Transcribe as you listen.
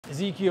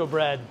Ezekiel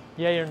bread,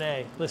 yay or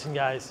nay? Listen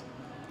guys,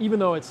 even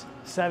though it's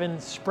 7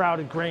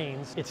 sprouted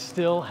grains, it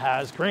still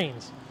has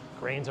grains.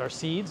 Grains are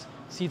seeds.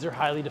 Seeds are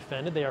highly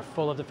defended. They are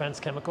full of defense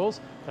chemicals,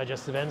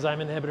 digestive enzyme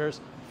inhibitors,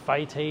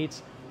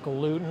 phytates,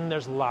 gluten.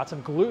 There's lots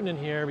of gluten in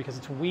here because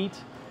it's wheat,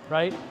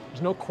 right?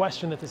 There's no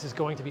question that this is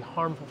going to be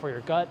harmful for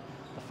your gut.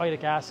 The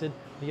phytic acid,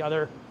 the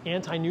other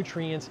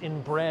anti-nutrients in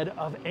bread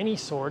of any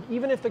sort,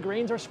 even if the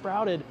grains are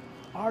sprouted,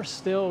 are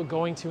still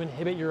going to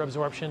inhibit your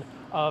absorption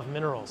of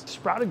minerals.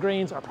 Sprouted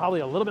grains are probably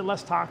a little bit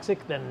less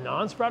toxic than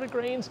non-sprouted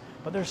grains,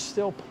 but there's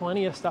still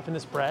plenty of stuff in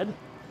this bread,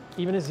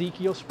 even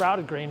Ezekiel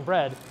sprouted grain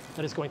bread,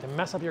 that is going to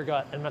mess up your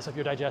gut and mess up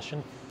your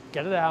digestion.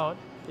 Get it out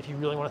if you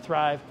really want to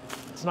thrive.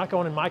 It's not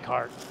going in my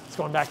cart, it's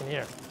going back in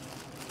here.